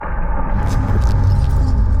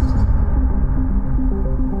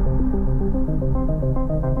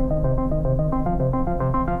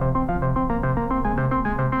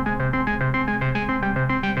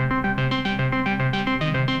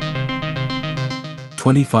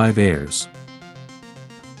25 Heirs.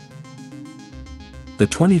 The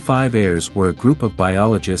 25 Heirs were a group of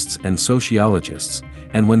biologists and sociologists,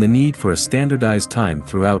 and when the need for a standardized time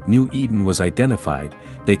throughout New Eden was identified,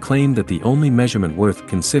 they claimed that the only measurement worth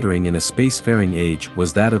considering in a spacefaring age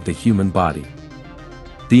was that of the human body.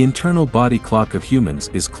 The internal body clock of humans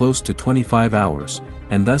is close to 25 hours,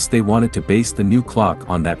 and thus they wanted to base the new clock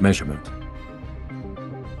on that measurement.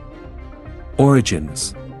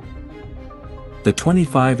 Origins. The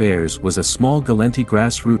 25 Heirs was a small Galenti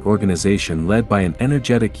grassroots organization led by an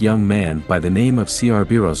energetic young man by the name of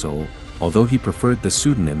Rosol, although he preferred the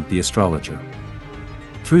pseudonym The Astrologer.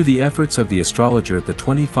 Through the efforts of The Astrologer, the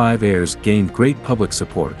 25 Heirs gained great public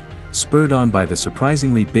support, spurred on by the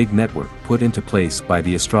surprisingly big network put into place by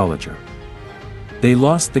The Astrologer. They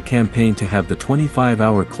lost the campaign to have the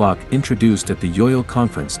 25-hour clock introduced at the Yoyle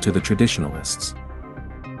conference to the traditionalists.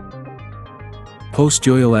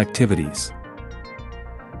 Post-Yoyle activities.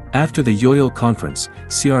 After the Yoyle conference,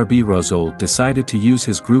 Rosol decided to use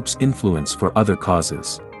his group's influence for other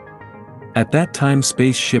causes. At that time,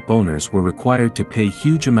 space ship owners were required to pay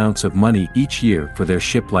huge amounts of money each year for their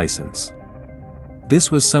ship license.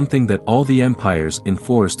 This was something that all the empires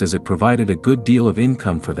enforced as it provided a good deal of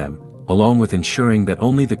income for them, along with ensuring that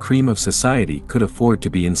only the cream of society could afford to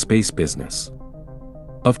be in space business.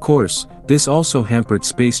 Of course, this also hampered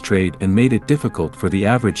space trade and made it difficult for the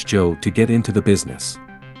average Joe to get into the business.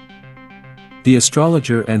 The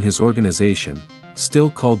Astrologer and his organization,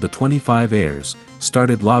 still called the 25 Heirs,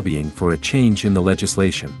 started lobbying for a change in the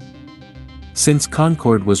legislation. Since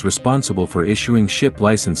Concord was responsible for issuing ship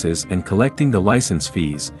licenses and collecting the license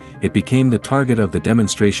fees, it became the target of the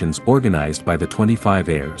demonstrations organized by the 25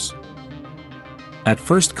 Heirs. At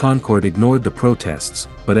first Concord ignored the protests,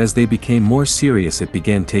 but as they became more serious it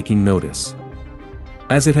began taking notice.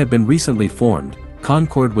 As it had been recently formed,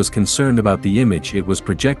 Concord was concerned about the image it was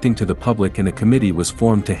projecting to the public, and a committee was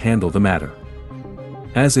formed to handle the matter.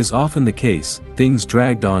 As is often the case, things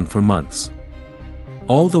dragged on for months.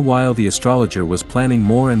 All the while the Astrologer was planning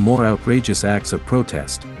more and more outrageous acts of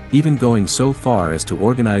protest, even going so far as to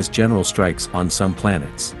organize general strikes on some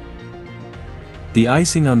planets. The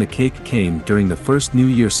icing on the cake came during the first New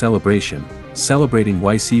Year celebration, celebrating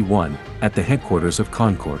E01, at the headquarters of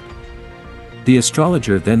Concord. The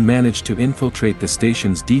Astrologer then managed to infiltrate the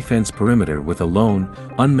station's defense perimeter with a lone,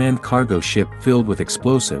 unmanned cargo ship filled with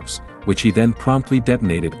explosives, which he then promptly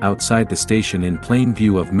detonated outside the station in plain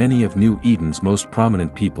view of many of New Eden's most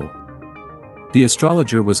prominent people. The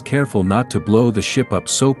Astrologer was careful not to blow the ship up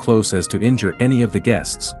so close as to injure any of the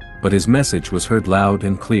guests, but his message was heard loud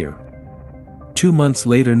and clear. 2 months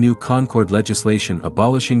later, new Concord legislation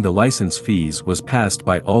abolishing the license fees was passed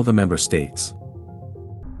by all the member states.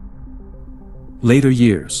 Later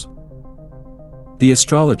years. The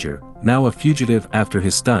Astrologer, now a fugitive after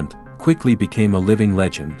his stunt, quickly became a living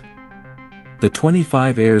legend. The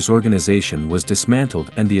 25 Heirs organization was dismantled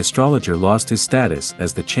and the Astrologer lost his status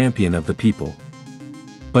as the champion of the people.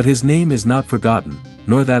 But his name is not forgotten,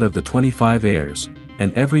 nor that of the 25 Heirs,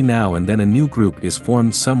 and every now and then a new group is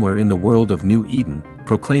formed somewhere in the world of New Eden,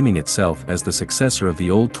 proclaiming itself as the successor of the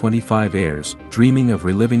old 25 Heirs, dreaming of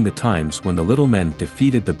reliving the times when the little men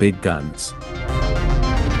defeated the big guns.